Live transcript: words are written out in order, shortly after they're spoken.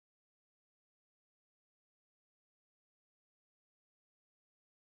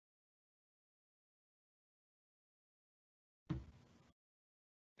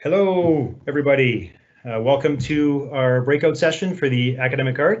Hello, everybody. Welcome to our breakout session for the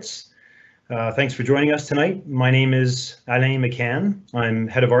Academic Arts. Thanks for joining us tonight. My name is Alain McCann. I'm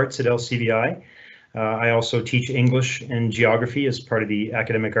Head of Arts at LCVI. I also teach English and Geography as part of the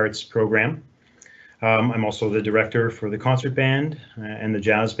Academic Arts program. I'm also the director for the concert band and the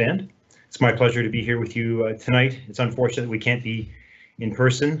jazz band. It's my pleasure to be here with you tonight. It's unfortunate we can't be in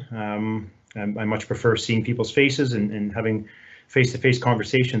person. I much prefer seeing people's faces and having face-to-face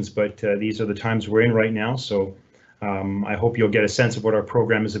conversations, but these are the times we're in right now, so I hope you'll get a sense of what our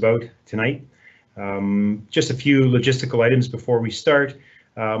program is about tonight. Just a few logistical items before we start.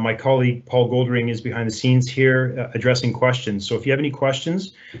 My colleague Paul Goldring is behind the scenes here addressing questions, so if you have any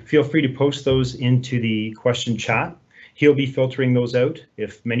questions, feel free to post those into the question chat. He'll be filtering those out.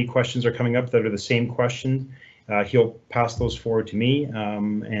 If many questions are coming up that are the same question, he'll pass those forward to me,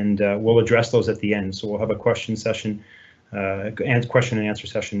 and we'll address those at the end. So we'll have a question session and question and answer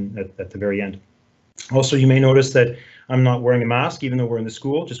session at the very end. Also, you may notice that I'm not wearing a mask, even though we're in the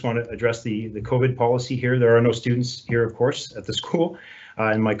school. Just want to address the COVID policy here. There are no students here, of course, at the school,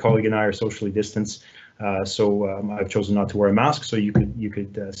 and my colleague and I are socially distanced. So I've chosen not to wear a mask, so you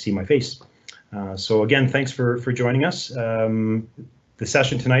could see my face. So again, thanks for joining us. The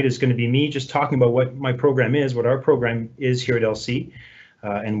session tonight is going to be me just talking about what my program is, what our program is here at LC,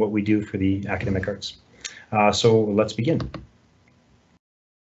 and what we do for the Academic Arts. So let's begin.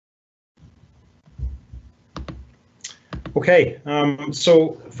 Okay,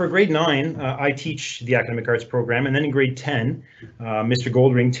 so for grade 9, I teach the Academic Arts program, and then in grade 10, Mr.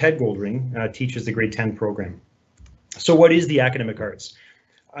 Goldring, Ted Goldring, teaches the grade 10 program. So what is the Academic Arts?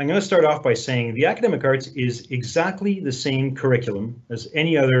 I'm going to start off by saying the Academic Arts is exactly the same curriculum as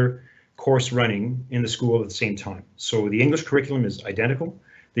any other course running in the school at the same time. So the English curriculum is identical.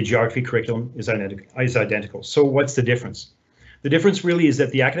 The geography curriculum is identical. So what's the difference? The difference really is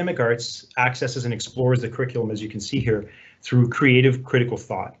that the Academic Arts accesses and explores the curriculum, as you can see here, through creative critical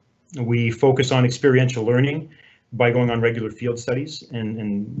thought. We focus on experiential learning by going on regular field studies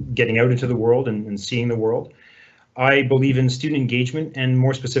and getting out into the world and seeing the world. I believe in student engagement and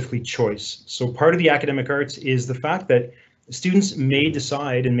more specifically choice. So part of the Academic Arts is the fact that students may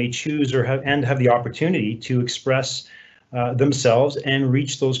decide and may choose or have the opportunity to express themselves and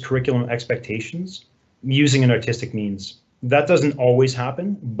reach those curriculum expectations using an artistic means. That doesn't always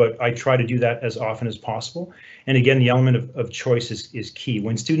happen, but I try to do that as often as possible. And again, the element of choice is key.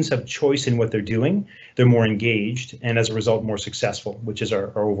 When students have choice in what they're doing, they're more engaged and as a result more successful, which is our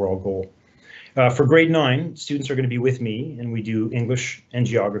overall goal. For grade 9, students are going to be with me and we do English and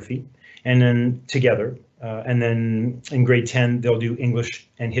geography and then together. And then in grade 10, they'll do English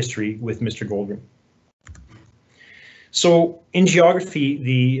and history with Mr. Goldring. So in geography,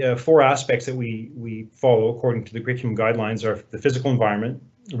 the 4 aspects that we follow according to the curriculum guidelines are the physical environment,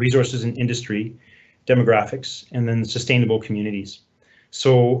 resources and industry, demographics, and then sustainable communities.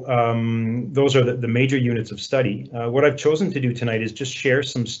 So those are the major units of study. What I've chosen to do tonight is just share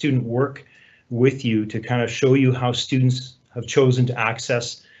some student work with you to kind of show you how students have chosen to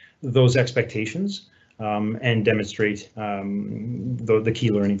access those expectations and demonstrate the key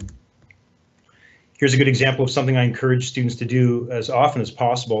learning. Here's a good example of something I encourage students to do as often as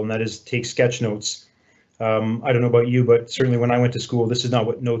possible, and that is take sketch notes. I don't know about you, but certainly when I went to school, this is not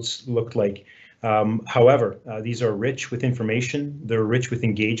what notes looked like. However, these are rich with information, they're rich with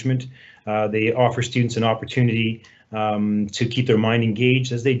engagement. They offer students an opportunity to keep their mind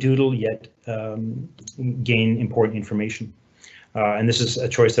engaged as they doodle, yet gain important information. And this is a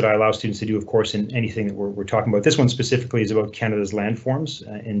choice that I allow students to do, of course, in anything that we're talking about. This one specifically is about Canada's landforms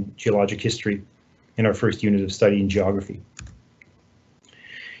and geologic history in our first unit of study in geography.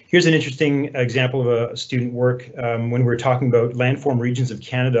 Here's an interesting example of a student work when we're talking about landform regions of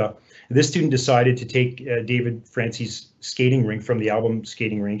Canada. This student decided to take David Francey's skating rink from the album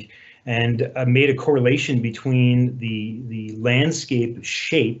Skating Rink and made a correlation between the landscape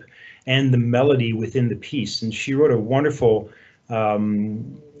shape and the melody within the piece. And she wrote a wonderful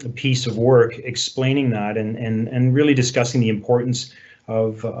piece of work explaining that and really discussing the importance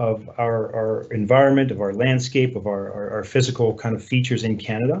of our environment, of our landscape, of our physical kind of features in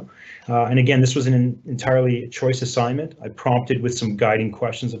Canada. And again, this was an entirely choice assignment. I prompted with some guiding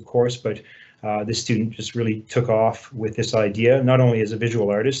questions, of course, but this student just really took off with this idea, not only as a visual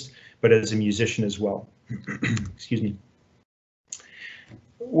artist, but as a musician as well. Excuse me.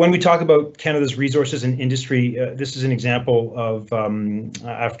 When we talk about Canada's resources and industry, this is an example of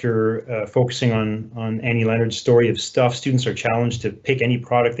after focusing on Annie Leonard's story of stuff, students are challenged to pick any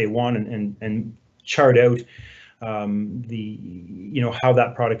product they want and chart out how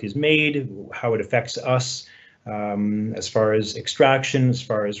that product is made, how it affects us, as far as extraction, as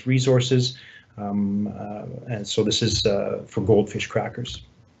far as resources. And so this is for goldfish crackers.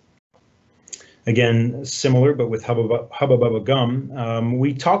 Again, similar, but with Hubba Bubba Gum.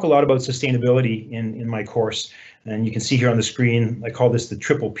 We talk a lot about sustainability in my course, and you can see here on the screen, I call this the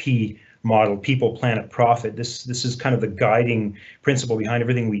triple P model: people, planet, profit. This is kind of the guiding principle behind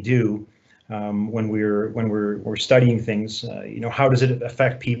everything we do when we're studying things. You know, how does it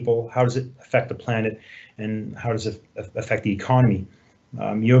affect people? How does it affect the planet? And how does it affect the economy?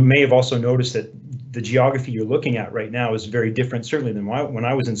 You may have also noticed that the geography you're looking at right now is very different, certainly than when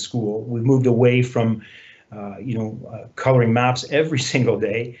I was in school. We've moved away from, coloring maps every single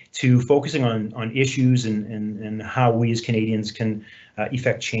day to focusing on issues and how we as Canadians can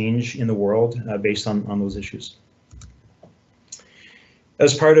effect change in the world based on those issues.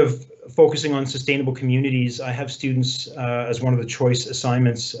 As part of focusing on sustainable communities, I have students as one of the choice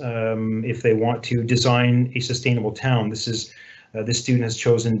assignments if they want to design a sustainable town. This student has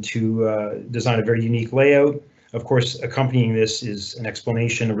chosen to design a very unique layout. Of course, accompanying this is a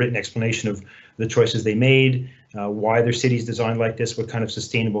written explanation of the choices they made, why their city is designed like this, what kind of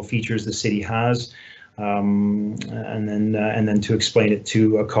sustainable features the city has, and then to explain it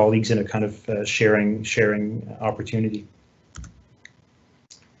to colleagues in a kind of sharing opportunity.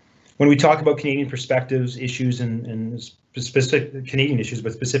 When we talk about Canadian perspectives, issues, and specific Canadian issues,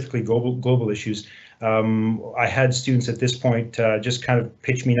 but specifically global issues, I had students at this point just kind of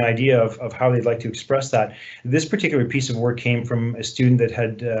pitch me an idea of how they'd like to express that. This particular piece of work came from a student that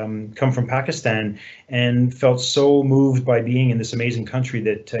had come from Pakistan and felt so moved by being in this amazing country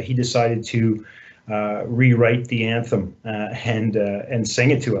that he decided to rewrite the anthem and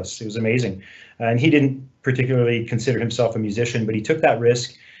sing it to us. It was amazing. And he didn't particularly consider himself a musician, but he took that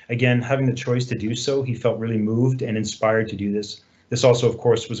risk. Again, having the choice to do so, he felt really moved and inspired to do this. This also, of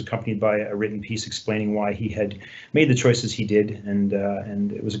course, was accompanied by a written piece explaining why he had made the choices he did, and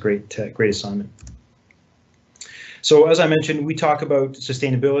it was a great assignment. So, as I mentioned, we talk about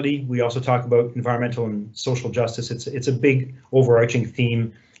sustainability. We also talk about environmental and social justice. It's a big overarching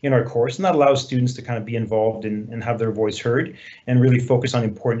theme in our course, and that allows students to kind of be involved and have their voice heard and really focus on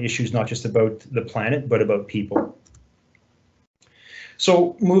important issues, not just about the planet, but about people.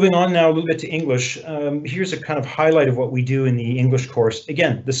 So moving on now a little bit to English, here's a kind of highlight of what we do in the English course.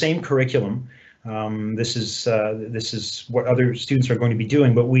 Again, the same curriculum. This is what other students are going to be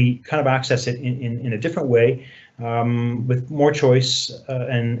doing, but we kind of access it in a different way with more choice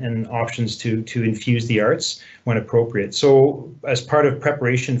and options to infuse the arts when appropriate. So as part of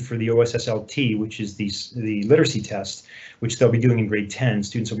preparation for the OSSLT, which is the literacy test, which they'll be doing in grade 10,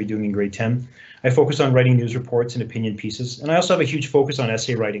 students will be doing in grade 10, I focus on writing news reports and opinion pieces, and I also have a huge focus on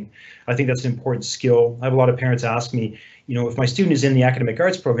essay writing. I think that's an important skill. I have a lot of parents ask me, you know, if my student is in the academic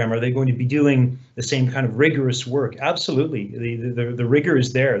arts program, are they going to be doing the same kind of rigorous work? Absolutely. The rigor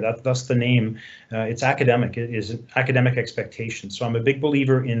is there. That's the name. It's academic. It is an academic expectation. So I'm a big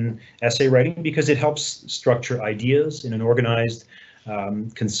believer in essay writing because it helps structure ideas in an organized,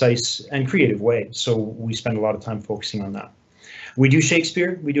 concise, and creative way. So we spend a lot of time focusing on that. We do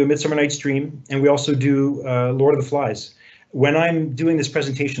Shakespeare, we do A Midsummer Night's Dream, and we also do Lord of the Flies. When I'm doing this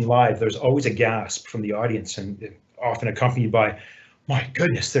presentation live, there's always a gasp from the audience, and often accompanied by, my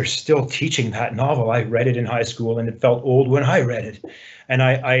goodness, they're still teaching that novel. I read it in high school and it felt old when I read it. And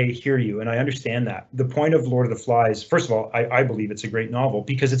I hear you and I understand that. The point of Lord of the Flies, first of all, I believe it's a great novel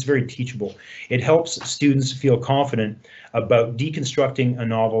because it's very teachable. It helps students feel confident about deconstructing a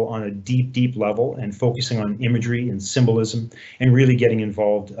novel on a deep level and focusing on imagery and symbolism and really getting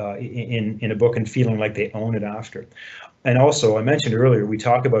involved in a book and feeling like they own it after. And also, I mentioned earlier, we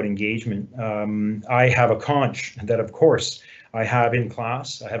talk about engagement. I have a conch that, of course, I have in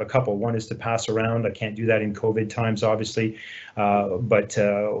class. I have a couple. One is to pass around. I can't do that in COVID times, obviously, but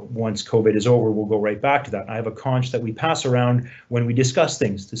once COVID is over, we'll go right back to that. I have a conch that we pass around when we discuss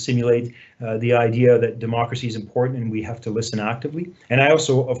things to simulate the idea that democracy is important and we have to listen actively. And I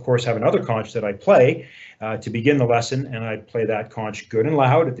also, of course, have another conch that I play to begin the lesson, and I play that conch good and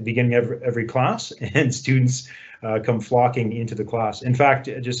loud at the beginning of every class, and students come flocking into the class. In fact,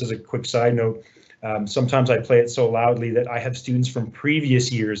 just as a quick side note, sometimes I play it so loudly that I have students from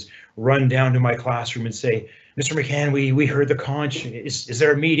previous years run down to my classroom and say, Mr. McCann, we heard the conch, is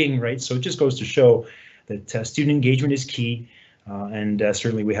there a meeting, right? So it just goes to show that student engagement is key, and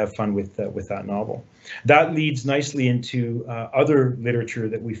certainly we have fun with that novel. That leads nicely into other literature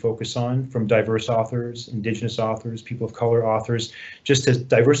that we focus on, from diverse authors, Indigenous authors, people of color authors, just to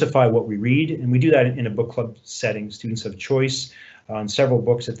diversify what we read, and we do that in a book club setting. Students have choice on several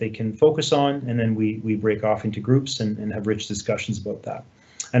books that they can focus on, and then we break off into groups and have rich discussions about that.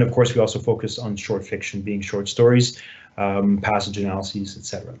 And of course, we also focus on short fiction, being short stories, passage analyses,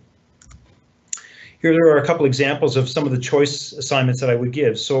 etc. Here there are a couple examples of some of the choice assignments that I would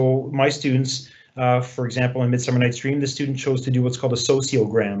give. So my students, for example, in Midsummer Night's Dream, the student chose to do what's called a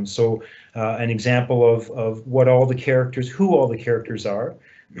sociogram. So an example of what all the characters, who all the characters are,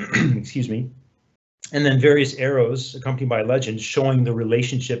 excuse me, and then various arrows accompanied by legends showing the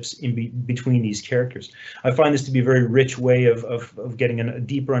relationships between these characters. I find this to be a very rich way of getting a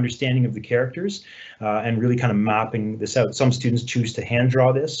deeper understanding of the characters and really kind of mapping this out. Some students choose to hand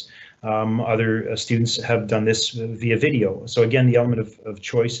draw this. Other students have done this via video. So again, the element of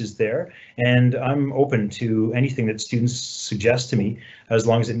choice is there, and I'm open to anything that students suggest to me as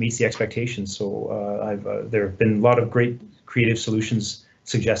long as it meets the expectations. So there have been a lot of great creative solutions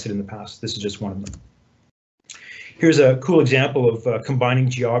suggested in the past. This is just one of them. Here's a cool example of combining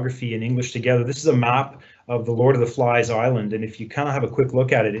geography and English together. This is a map of the Lord of the Flies Island, and if you kind of have a quick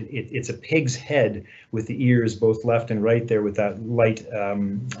look at it, it's a pig's head with the ears both left and right there with that light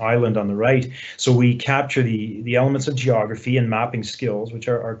island on the right. So we capture the elements of geography and mapping skills, which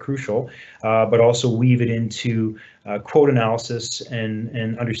are crucial, but also weave it into quote analysis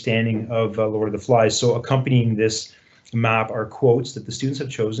and understanding of Lord of the Flies. So accompanying this map are quotes that the students have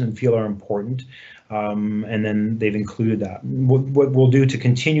chosen and feel are important. And then they've included that. What we'll do to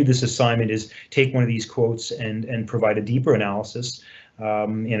continue this assignment is take one of these quotes and provide a deeper analysis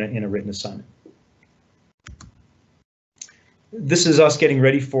in a written assignment. This is us getting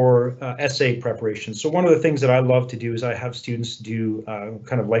ready for essay preparation. So one of the things that I love to do is I have students do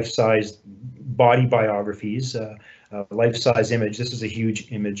kind of life-size body biographies, life-size image. This is a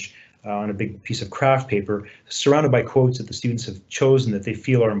huge image on a big piece of craft paper, surrounded by quotes that the students have chosen that they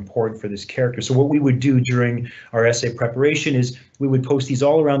feel are important for this character. So what we would do during our essay preparation is we would post these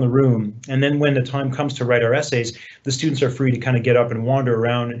all around the room, and then when the time comes to write our essays, the students are free to kind of get up and wander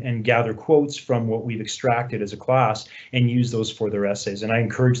around and gather quotes from what we've extracted as a class and use those for their essays. And I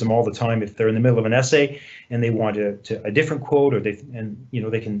encourage them all the time, if they're in the middle of an essay and they want a different quote, or they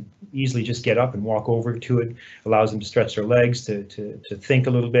can easily just get up and walk over to it, allows them to stretch their legs, to think a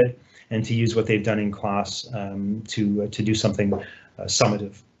little bit, and to use what they've done in class to do something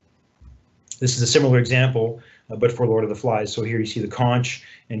summative. This is a similar example, but for Lord of the Flies. So here you see the conch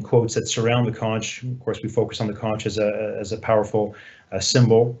and quotes that surround the conch. Of course, we focus on the conch as a powerful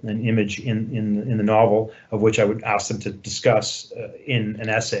symbol and image in the novel, of which I would ask them to discuss in an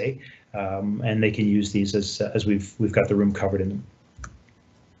essay, and they can use these as we've got the room covered in them.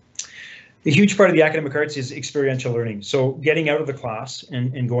 A huge part of the academic arts is experiential learning. So getting out of the class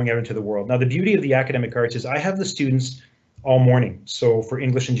and going out into the world. Now, the beauty of the academic arts is I have the students all morning. So for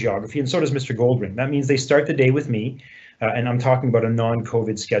English and geography, and so does Mr. Goldring. That means they start the day with me, and I'm talking about a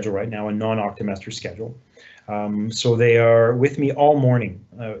non-COVID schedule right now, a non-octomester schedule. So they are with me all morning,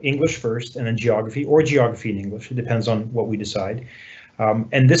 English first, and then geography, or geography and English. It depends on what we decide.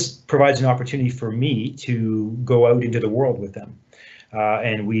 And this provides an opportunity for me to go out into the world with them.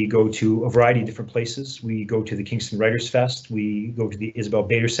 And we go to a variety of different places. We go to the Kingston Writers Fest. We go to the Isabel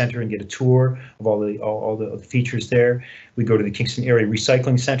Bader Center and get a tour of all the features there. We go to the Kingston Area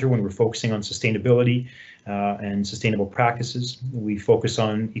Recycling Center when we're focusing on sustainability and sustainable practices. We focus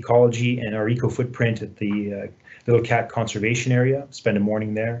on ecology and our eco footprint at the Little Cat Conservation Area, spend a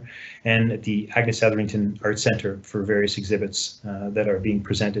morning there, and at the Agnes Etherington Art Center for various exhibits that are being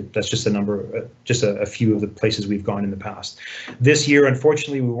presented. That's just a few of the places we've gone in the past. This year,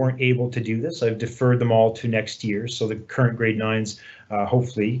 unfortunately, we weren't able to do this. I've deferred them all to next year, so the current grade 9s,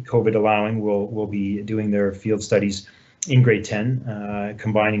 hopefully, COVID allowing, will be doing their field studies in grade 10,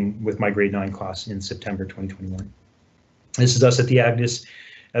 combining with my grade 9 class in September 2021. This is us at the Agnes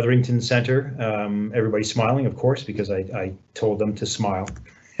Etherington Center. Everybody's smiling, of course, because I told them to smile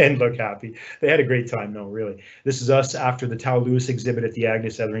and look happy. They had a great time, no, really. This is us after the Tao Lewis exhibit at the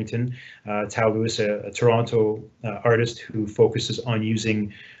Agnes Etherington. Tao Lewis, a Toronto artist who focuses on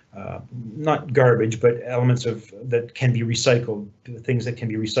using not garbage, but elements that can be recycled, things that can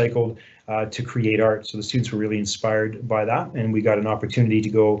be recycled to create art. So the students were really inspired by that, and we got an opportunity to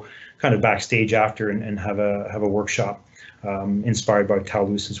go kind of backstage after and have a workshop inspired by Tao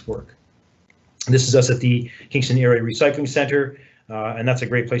Lewis's work. This is us at the Kingston Area Recycling Center, and that's a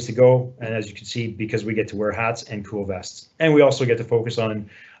great place to go. And as you can see, because we get to wear hats and cool vests, and we also get to focus on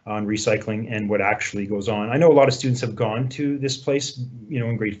recycling and what actually goes on. I know a lot of students have gone to this place,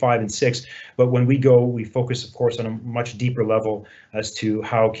 in grade 5 and 6, but when we go, we focus, of course, on a much deeper level as to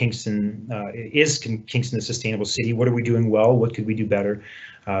how Kingston is Kingston a sustainable city. What are we doing well? What could we do better?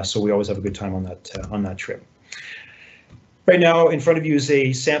 So we always have a good time on that trip. Right now in front of you is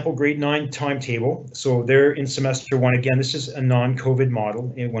a sample grade 9 timetable. So they're in semester 1. Again, this is a non-COVID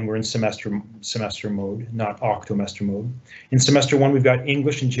model when we're in semester mode, not octomester mode. In semester 1, we've got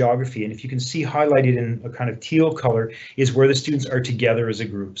English and geography. And if you can see highlighted in a kind of teal color is where the students are together as a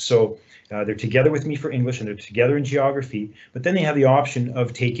group. So they're together with me for English and they're together in geography, but then they have the option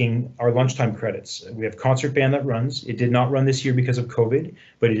of taking our lunchtime credits. We have concert band that runs. It did not run this year because of COVID,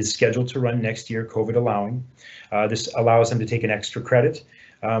 but it is scheduled to run next year, COVID allowing. This allows them to take an extra credit.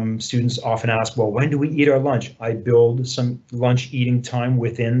 Students often ask, well, when do we eat our lunch? I build some lunch eating time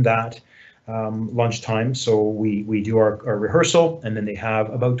within that lunchtime. So we do our rehearsal and then they have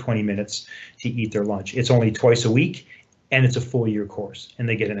about 20 minutes to eat their lunch. It's only twice a week and it's a full year course and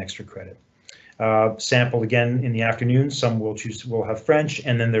they get an extra credit. Sample again in the afternoon, some will have French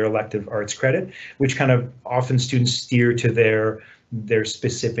and then their elective arts credit, which kind of often students steer to their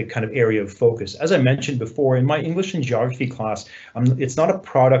specific kind of area of focus. As I mentioned before, in my English and geography class, it's not a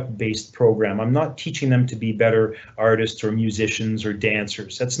product-based program. I'm not teaching them to be better artists or musicians or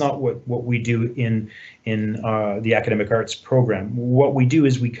dancers. That's not what we do in the academic arts program. What we do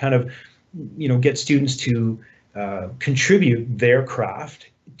is we kind of, get students to contribute their craft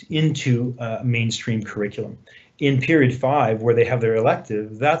into mainstream curriculum. In period 5, where they have their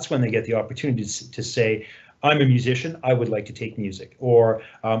elective, that's when they get the opportunity to say, I'm a musician, I would like to take music, or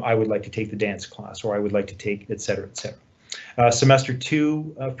I would like to take the dance class, or I would like to take, et cetera, et cetera. Semester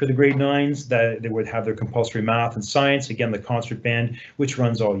 2 for the grade 9s, that they would have their compulsory math and science, again, the concert band, which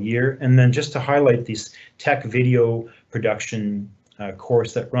runs all year. And then just to highlight this tech video production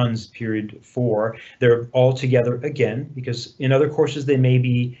course that runs period 4, they're all together again, because in other courses they may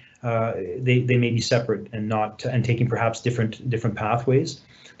be separate and taking perhaps different pathways.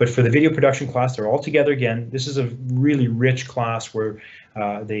 But for the video production class, they're all together again. This is a really rich class where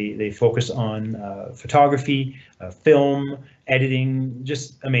they focus on photography, film, editing,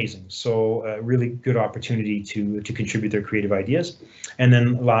 just amazing. So a really good opportunity to contribute their creative ideas. And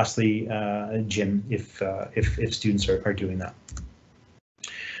then lastly, gym, if students are doing that.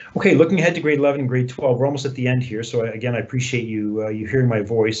 Okay, looking ahead to grade 11 and grade 12, we're almost at the end here. So again, I appreciate you hearing my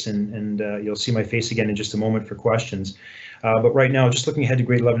voice, and you'll see my face again in just a moment for questions. But right now, just looking ahead to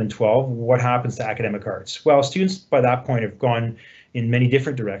grade 11 and 12, what happens to academic arts? Well, students by that point have gone in many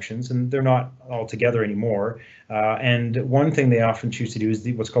different directions, and they're not all together anymore. And one thing they often choose to do is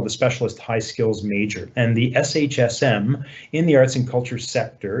what's called the specialist high skills major. And the SHSM in the arts and culture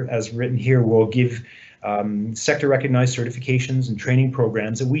sector, as written here, will give sector recognized certifications and training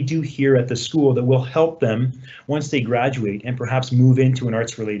programs that we do here at the school that will help them once they graduate and perhaps move into an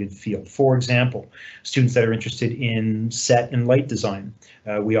arts related field. For example, students that are interested in set and light design.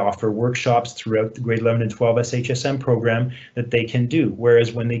 We offer workshops throughout the grade 11 and 12 SHSM program that they can do.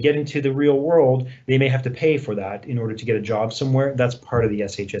 Whereas when they get into the real world, they may have to pay for that in order to get a job somewhere. That's part of the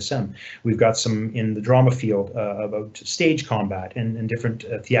SHSM. We've got some in the drama field about stage combat and different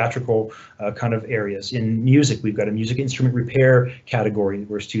theatrical kind of areas. In music, we've got a music instrument repair category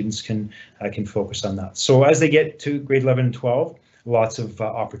where students can focus on that. So as they get to grade 11 and 12, lots of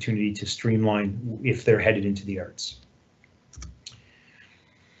opportunity to streamline if they're headed into the arts.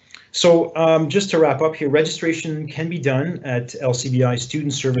 So just to wrap up here, registration can be done at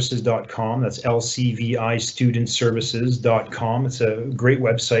lcvistudentservices.com. That's lcvistudentservices.com. It's a great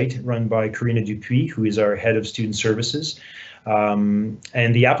website run by Karina Dupuis, who is our head of student services. And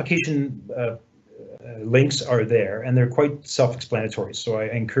the application links are there, and they're quite self-explanatory. So I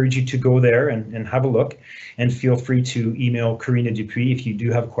encourage you to go there and have a look, and feel free to email Karina Dupuis if you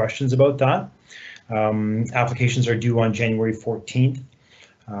do have questions about that. Applications are due on January 14th.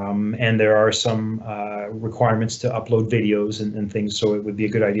 And there are some requirements to upload videos and things, so it would be a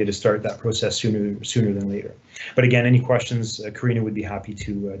good idea to start that process sooner than later. But again, any questions, Karina would be happy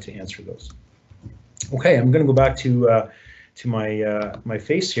to answer those. Okay, I'm going to go back to my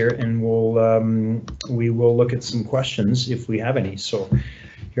face here, and we will look at some questions if we have any. So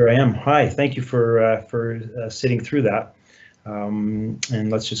here I am. Hi, thank you for sitting through that.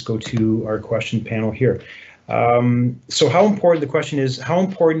 And let's just go to our question panel here. So the question is, how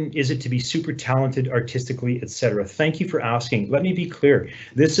important is it to be super talented artistically, etc.? Thank you for asking. Let me be clear.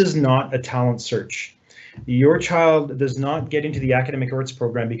 This is not a talent search. Your child does not get into the academic arts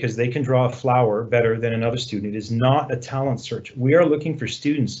program because they can draw a flower better than another student. It is not a talent search. We are looking for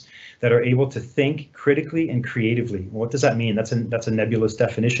students that are able to think critically and creatively. What does that mean? That's a nebulous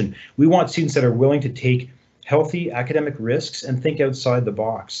definition. We want students that are willing to take healthy academic risks and think outside the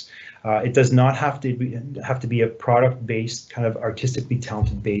box. It does not have to be a product-based, kind of artistically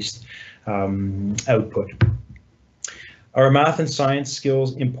talented-based output. Are math and science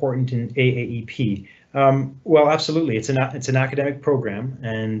skills important in AAEP? Well, absolutely. It's an academic program,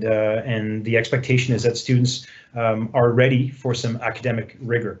 and the expectation is that students are ready for some academic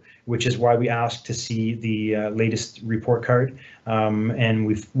rigor, which is why we ask to see the latest report card. And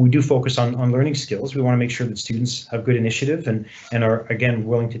we do focus on learning skills. We want to make sure that students have good initiative and are, again,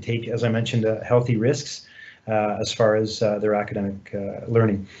 willing to take, as I mentioned, healthy risks as far as their academic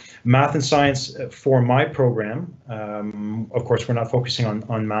learning. Math and science for my program, of course, we're not focusing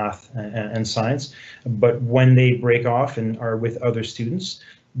on math and science, but when they break off and are with other students,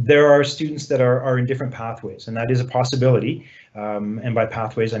 there are students that are in different pathways, and that is a possibility. And by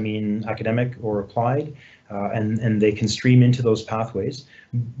pathways, I mean academic or applied, and they can stream into those pathways.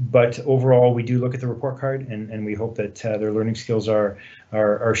 But overall, we do look at the report card, and we hope that their learning skills are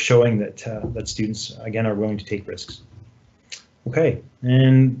showing that students, again, are willing to take risks. Okay,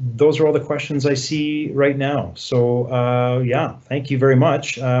 and those are all the questions I see right now. So yeah, thank you very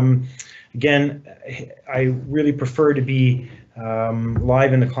much. Again, I really prefer to be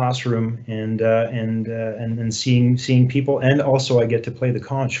live in the classroom and seeing people, and also I get to play the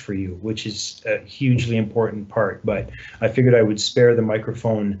conch for you, which is a hugely important part. But I figured I would spare the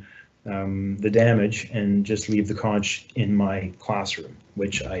microphone the damage and just leave the conch in my classroom,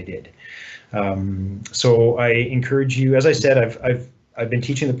 which I did. So I encourage you, as I said, I've been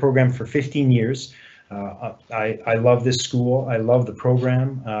teaching the program for 15 years. I love this school. I love the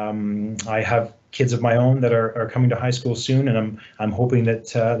program. I have kids of my own that are coming to high school soon, and I'm hoping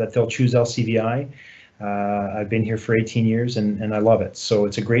that they'll choose LCVI. I've been here for 18 years, and I love it. So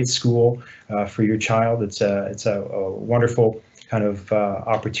it's a great school for your child. It's a wonderful kind of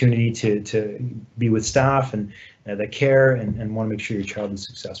opportunity to be with staff and that care and want to make sure your child is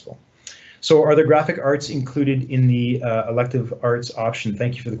successful. So are the graphic arts included in the elective arts option?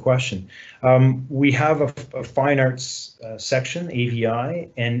 Thank you for the question. We have a fine arts section, AVI,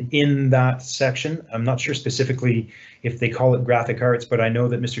 and in that section, I'm not sure specifically if they call it graphic arts, but I know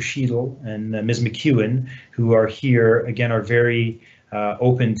that Mr. Sheedle and Ms. McEwen, who are here, again, are very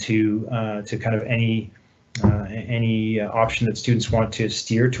open to kind of any option that students want to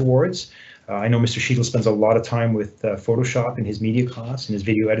steer towards. I know Mr. Sheedle spends a lot of time with Photoshop in his media class, in his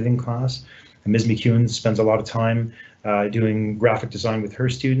video editing class. And Ms. McEwen spends a lot of time doing graphic design with her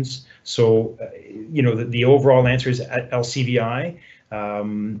students. So, you know, the overall answer is at LCVI,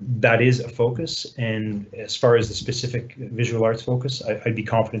 that is a focus. And as far as the specific visual arts focus, I'd be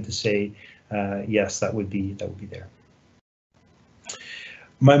confident to say, yes, that would be there.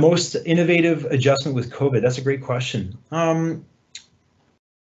 My most innovative adjustment with COVID, that's a great question.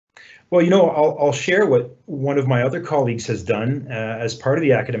 Well, you know, I'll share what one of my other colleagues has done as part of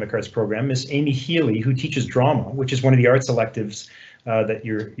the Academic Arts program, Miss Amy Healy, who teaches drama, which is one of the arts electives that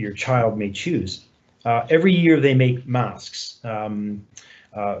your child may choose. Every year they make masks,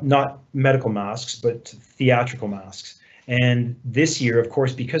 not medical masks, but theatrical masks. And this year, of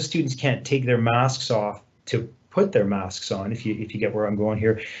course, because students can't take their masks off to put their masks on, if you get where I'm going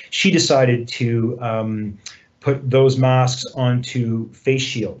here, she decided to put those masks onto face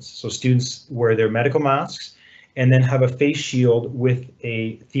shields. So students wear their medical masks and then have a face shield with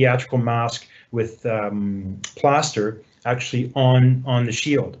a theatrical mask with plaster actually on the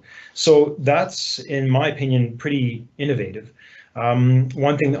shield. So that's, in my opinion, pretty innovative.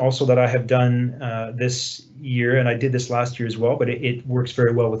 One thing also that I have done this year, and I did this last year as well, but it works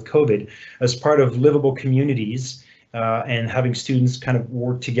very well with COVID, as part of livable communities, and having students kind of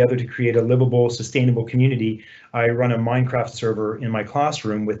work together to create a livable, sustainable community. I run a Minecraft server in my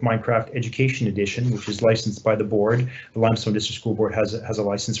classroom with Minecraft Education Edition, which is licensed by the board. The Limestone District School Board has a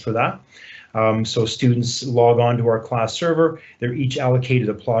license for that. So students log on to our class server, they're each allocated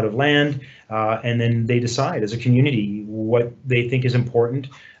a plot of land, and then they decide as a community what they think is important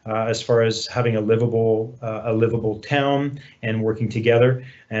as far as having a livable town and working together.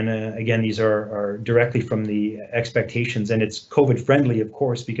 And again, these are directly from the expectations, and it's COVID friendly, of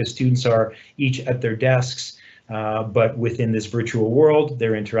course, because students are each at their desks, but within this virtual world,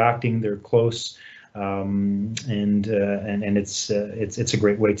 they're interacting, they're close. And it's a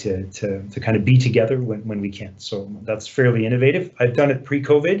great way to kind of be together when we can. So that's fairly innovative. I've done it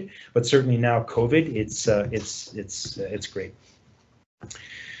pre-COVID, but certainly now COVID, it's great.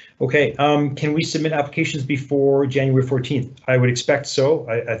 Okay, can we submit applications before January 14th? I would expect so.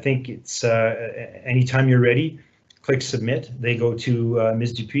 I think it's anytime you're ready, click submit. They go to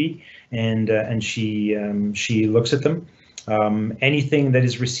Ms. Dupuis, and she looks at them. Anything that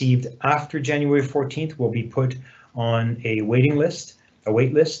is received after January 14th will be put on a waiting list, a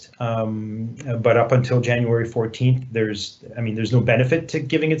wait list. But up until January 14th, there's no benefit to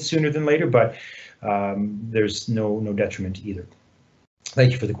giving it sooner than later, but there's no detriment either.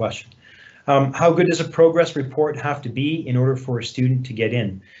 Thank you for the question. How good does a progress report have to be in order for a student to get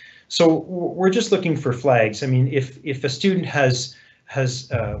in? So we're just looking for flags. I mean, if a student has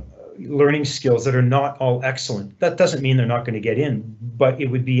learning skills that are not all excellent, that doesn't mean they're not going to get in, but it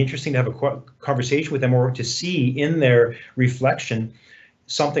would be interesting to have a conversation with them, or to see in their reflection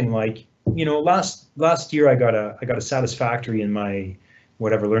something like, you know, last year I got a satisfactory in my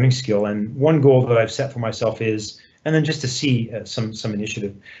whatever learning skill, and one goal that I've set for myself is, and then just to see some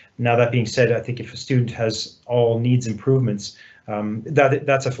initiative. Now, that being said, I think if a student has all needs improvements,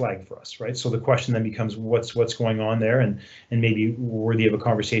 that's a flag for us, right? So the question then becomes what's going on there, and maybe worthy of a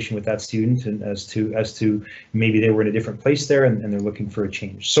conversation with that student, and as to maybe they were in a different place there, and they're looking for a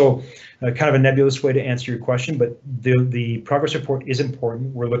change. So kind of a nebulous way to answer your question, but the progress report is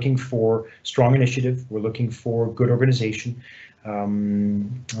important. We're looking for strong initiative. We're looking for good organization,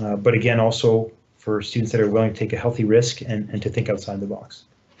 but again, also for students that are willing to take a healthy risk and to think outside the box.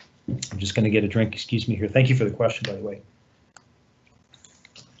 I'm just going to get a drink, excuse me here. Thank you for the question, by the way.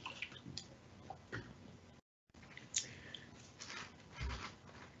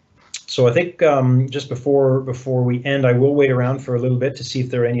 So I think just before we end, I will wait around for a little bit to see if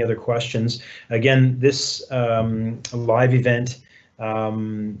there are any other questions. Again, this live event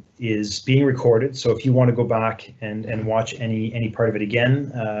is being recorded, so if you want to go back and watch any part of it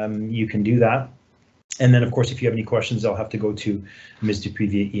again, you can do that. And then, of course, if you have any questions, I'll have to go to Ms. Dupree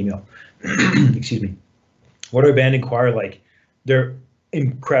via email. Excuse me. What are band and choir like? They're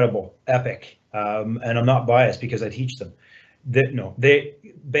incredible, epic, and I'm not biased because I teach them.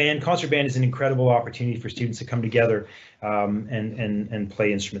 Concert band is an incredible opportunity for students to come together and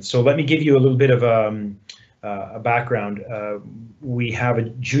play instruments. So let me give you a little bit of a background. We have a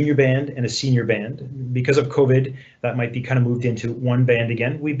junior band and a senior band. Because of COVID, that might be kind of moved into one band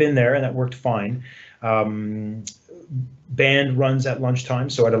again. We've been there and that worked fine. Band runs at lunchtime,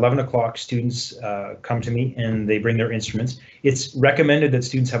 so at 11 o'clock students come to me and they bring their instruments. It's recommended that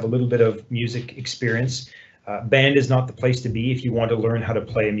students have a little bit of music experience. Band is not the place to be if you want to learn how to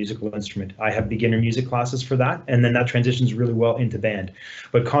play a musical instrument. I have beginner music classes for that, and then that transitions really well into band.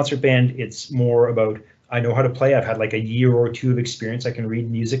 But concert band, it's more about, I know how to play. I've had like a year or two of experience. I can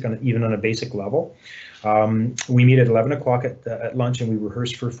read music even on a basic level. We meet at 11 o'clock at lunch, and we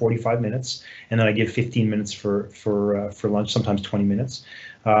rehearse for 45 minutes, and then I give 15 minutes for lunch, sometimes 20 minutes.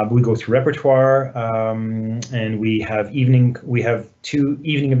 We go through repertoire, and we have two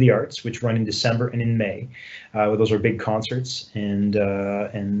Evening of the Arts, which run in December and in May. Those are big concerts, and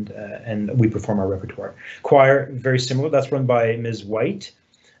we perform our repertoire. Choir, very similar. That's run by Ms. White.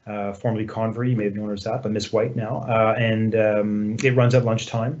 Formerly Convery, you may have known her as that, but Miss White now, and it runs at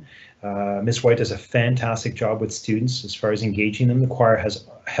lunchtime. Miss White does a fantastic job with students as far as engaging them. The choir has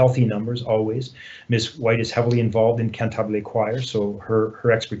healthy numbers always. Miss White is heavily involved in cantabile choir, so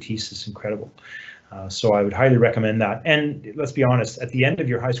her expertise is incredible. So I would highly recommend that. And let's be honest, at the end of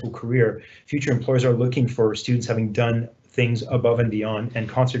your high school career, future employers are looking for students having done things above and beyond, and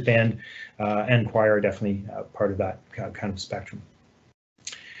concert band and choir are definitely part of that kind of spectrum.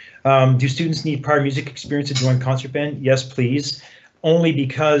 Do students need prior music experience to join concert band? Yes, please. Only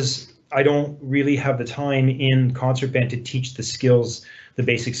because I don't really have the time in concert band to teach the skills, the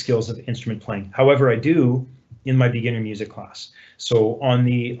basic skills of instrument playing. However, I do in my beginner music class. So on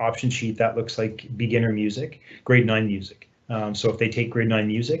the option sheet, that looks like beginner music, grade 9 music. So if they take grade 9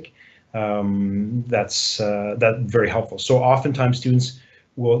 music, that's very helpful. So oftentimes students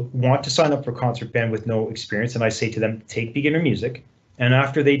will want to sign up for concert band with no experience, and I say to them, take beginner music. And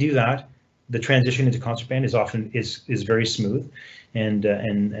after they do that, the transition into concert band is very smooth, and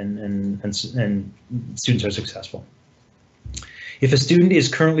students are successful. If a student is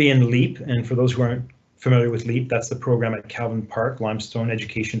currently in LEAP, and for those who aren't familiar with LEAP, that's the program at Calvin Park, Limestone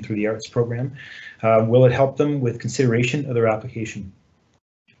Education through the Arts program. Will it help them with consideration of their application?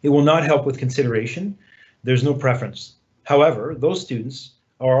 It will not help with consideration. There's no preference. However, those students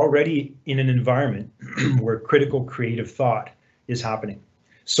are already in an environment where critical creative thought is happening.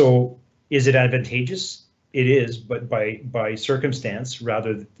 So is it advantageous? It is, but by circumstance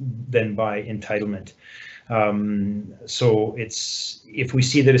rather than by entitlement. So if we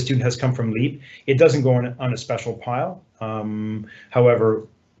see that a student has come from LEAP, it doesn't go on a special pile. However,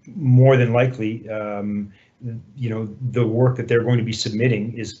 more than likely, the work that they're going to be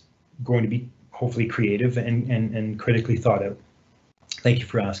submitting is going to be hopefully creative and critically thought out. Thank you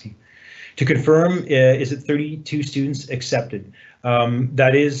for asking. To confirm, is it 32 students accepted?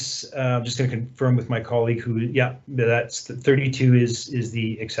 That is, I'm just going to confirm with my colleague who, yeah, that's 32 is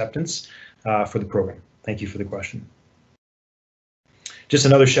the acceptance for the program. Thank you for the question. Just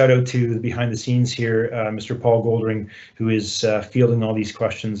another shout out to the behind the scenes here, Mr. Paul Goldring, who is fielding all these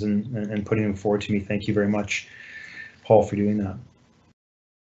questions and putting them forward to me. Thank you very much, Paul, for doing that.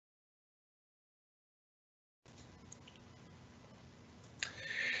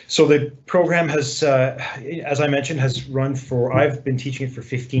 So the program has, as I mentioned, has run for, I've been teaching it for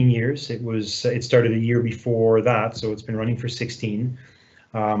 15 years. It started a year before that, so it's been running for 16.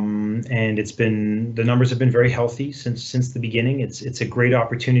 And the numbers have been very healthy since the beginning. It's a great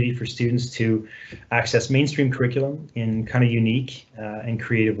opportunity for students to access mainstream curriculum in kind of unique and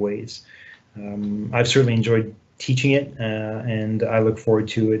creative ways. I've certainly enjoyed teaching it, and I look forward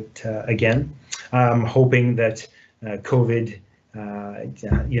to it again. I'm hoping that COVID,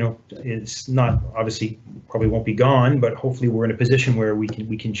 it's not, obviously probably won't be gone, but hopefully we're in a position where we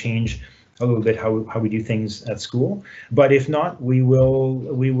can change a little bit how we do things at school. But if not, we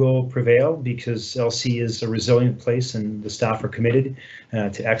will prevail, because LC is a resilient place and the staff are committed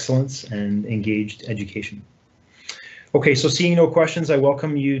to excellence and engaged education. Okay, so seeing no questions, I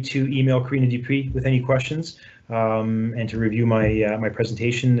welcome you to email Karina Dupree with any questions, and to review my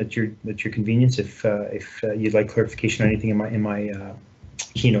presentation at your convenience if you'd like clarification on anything in my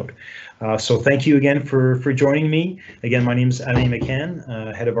keynote. So thank you again for joining me. Again, my name is Alain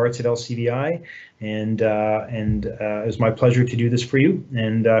McCann, Head of Arts at LCVI, and it was my pleasure to do this for you,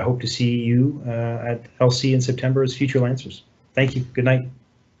 and I hope to see you at LC in September as future Lancers. Thank you. Good night.